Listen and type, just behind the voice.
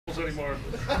anymore.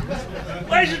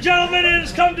 Ladies and gentlemen, it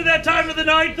has come to that time of the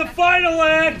night, the final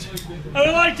act. I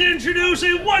would like to introduce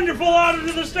a wonderful honor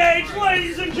to the stage,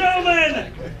 ladies and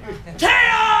gentlemen,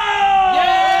 Taeo!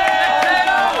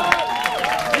 Yeah!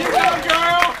 You go,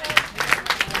 girl!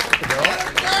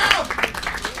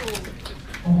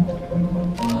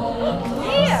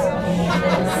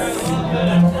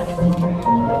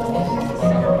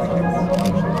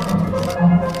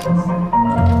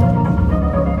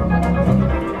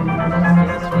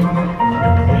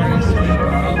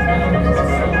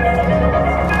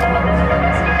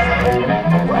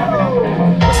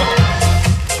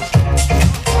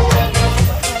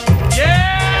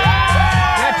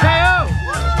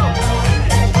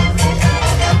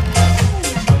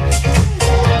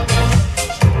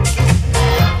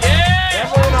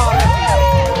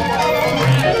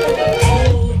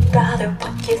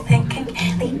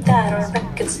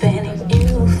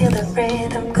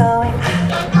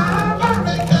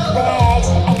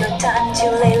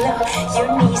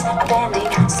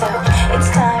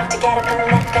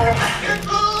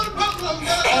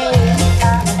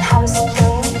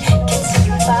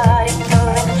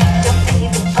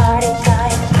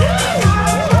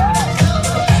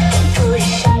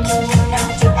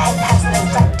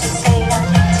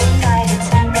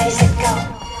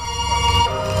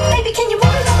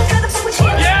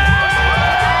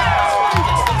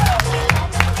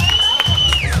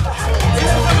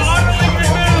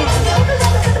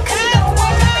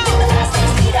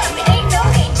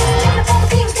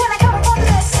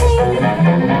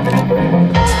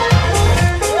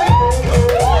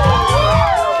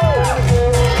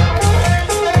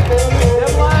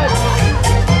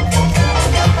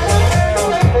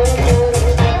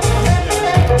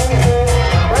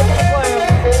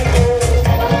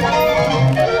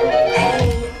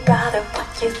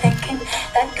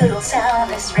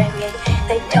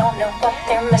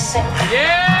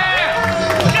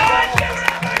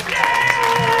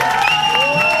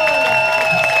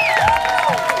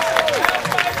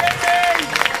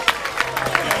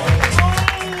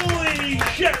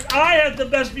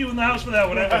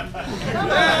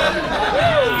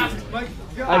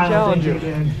 I challenge you.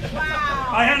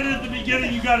 I had it at the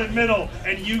beginning, you got it middle,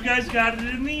 and you guys got it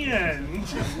in the end.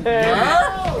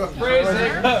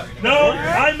 No,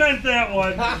 I meant that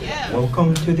one.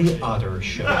 Welcome to the Otter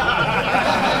Show.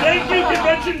 Thank you,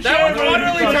 convention chairman. That was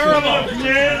utterly terrible.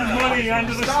 Money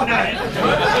onto the stage.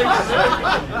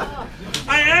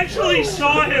 I actually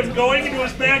saw him going into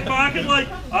his back pocket like,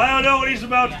 I don't know what he's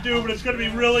about to do, but it's going to be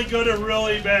really good or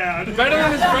really bad. Better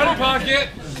than his front pocket.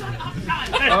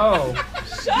 Oh.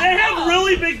 They have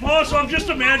really big paws, so I'm just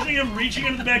imagining him reaching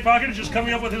into the back pocket and just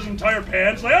coming up with his entire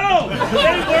pants. Like, oh,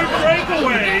 they were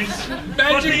breakaways.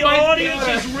 But the audience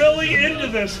is really into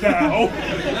this now.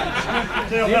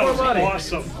 That was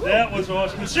awesome. That was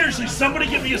awesome. But seriously, somebody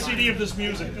give me a CD of this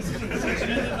music.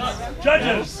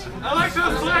 Judges.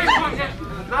 Electro swing,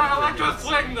 not electro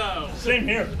swing though. Same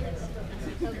here.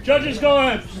 Judges, go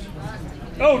ahead.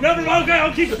 Oh, never mind. Okay,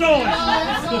 I'll keep stalling.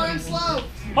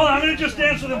 Hold on, I'm going to just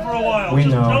dance with him for a while. We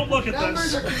just know. don't look at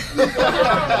this.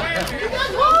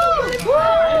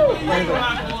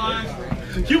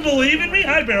 You believe in me?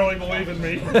 I barely believe in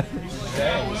me.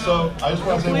 So, I just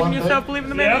want to say one thing. Believe in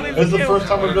the man, Yeah. This is the first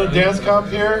time we've done a dance comp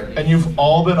here, and you've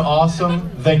all been awesome.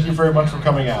 Thank you very much for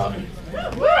coming out. You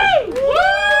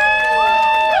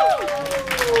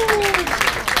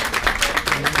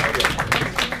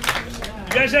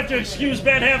guys have to excuse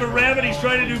Bad Habit Rabbit. He's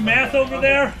trying to do math over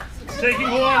there. It's taking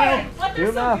a while.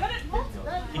 Do math.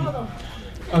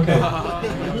 Okay.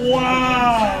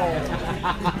 Wow.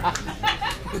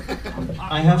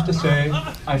 I have to say,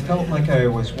 I felt like I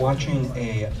was watching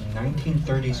a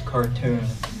 1930s cartoon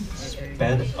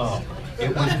sped up.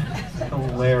 It was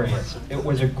hilarious. It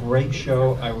was a great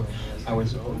show.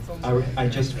 I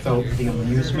just felt the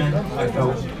amusement. I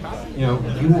felt, you know,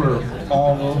 you were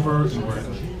all over. You were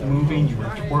moving. You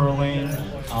were twirling.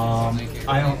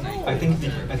 I think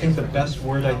the best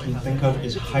word I can think of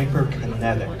is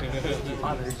hyperkinetic.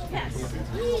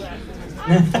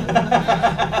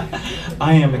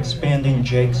 I am expanding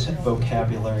Jake's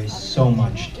vocabulary so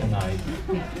much tonight.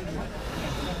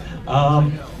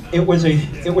 It was a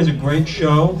great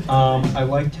show. I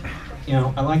liked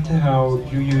how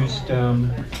you used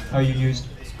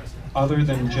other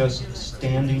than just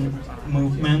standing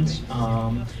movements.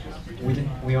 We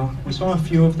saw a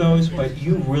few of those, but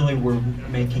you really were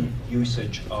making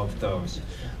usage of those.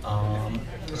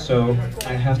 So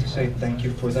I have to say thank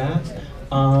you for that.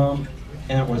 And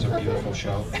it was a beautiful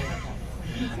show.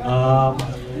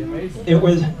 It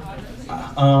was.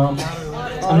 I'm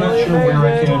not sure where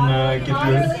I can give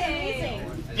you.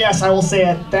 Yes, I will say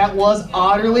it. That was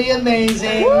utterly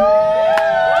amazing.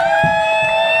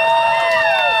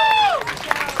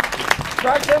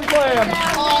 Track them playing.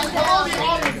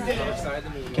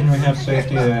 Can we have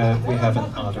safety that we have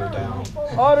an otter down?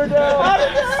 Otter down.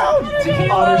 Otter down.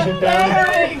 Ottership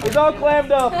down. He's all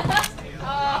clammed up.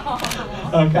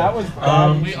 Okay. That was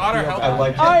We otter help. I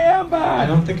like. I am I back.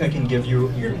 don't think I can give you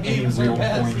any real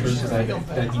pointers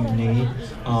that you need.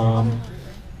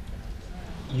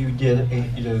 You did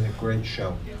a great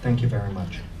show. Thank you very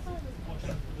much.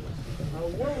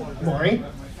 Maury?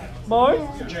 Boy.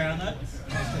 Janet.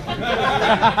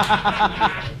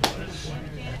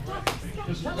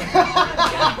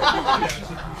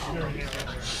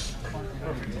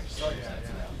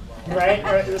 Right?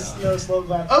 This no slow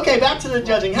clap. Okay, back to the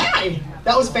judging. Hi!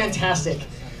 That was fantastic.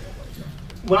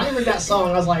 When I heard that song,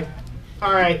 I was like,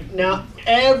 all right, now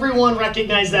everyone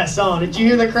recognized that song. Did you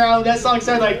hear the crowd? That song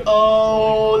started like,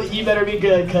 oh, you better be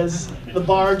good, because the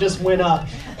bar just went up.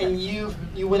 And you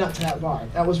went up to that bar.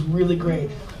 That was really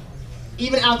great.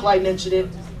 Even Alkali mentioned it.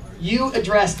 You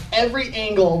addressed every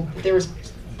angle. There was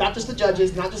not just the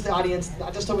judges, not just the audience,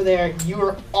 not just over there. You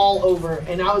were all over.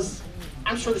 And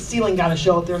I'm sure the ceiling got a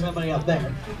show if there was anybody up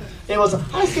there. It was,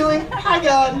 hi ceiling, hi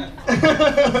God.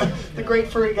 The great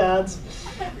furry gods.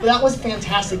 But that was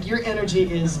fantastic. Your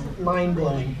energy is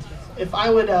mind-blowing. If I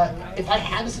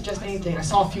had to suggest anything, I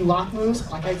saw a few lock moves,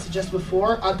 like I suggested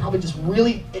before, I'd probably just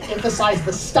really emphasize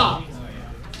the stop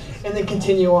and then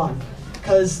continue on.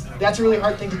 Because that's a really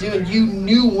hard thing to do, and you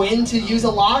knew when to use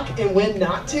a lock and when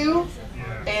not to.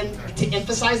 And to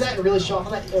emphasize that and really show off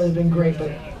on that, it would have been great.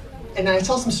 And I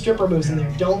saw some stripper moves in there.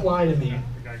 Don't lie to me.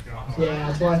 Yeah,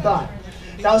 that's what I thought.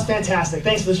 That was fantastic.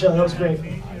 Thanks for the show. That was great.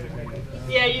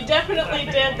 Yeah, you definitely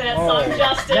did that song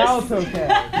justice. Now it's okay.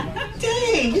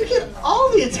 Dang, you get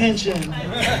all the attention.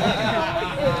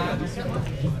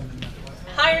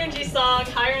 High energy song,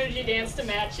 high energy dance to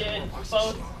match it.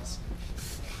 Both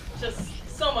just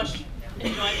so much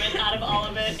enjoyment out of all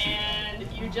of it, and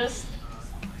you just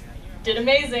did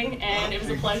amazing, and it was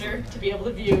a pleasure to be able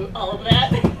to view all of that.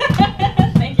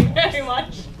 Thank you very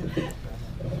much.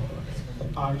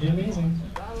 Amazing.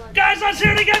 Guys, let's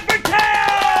hear it again.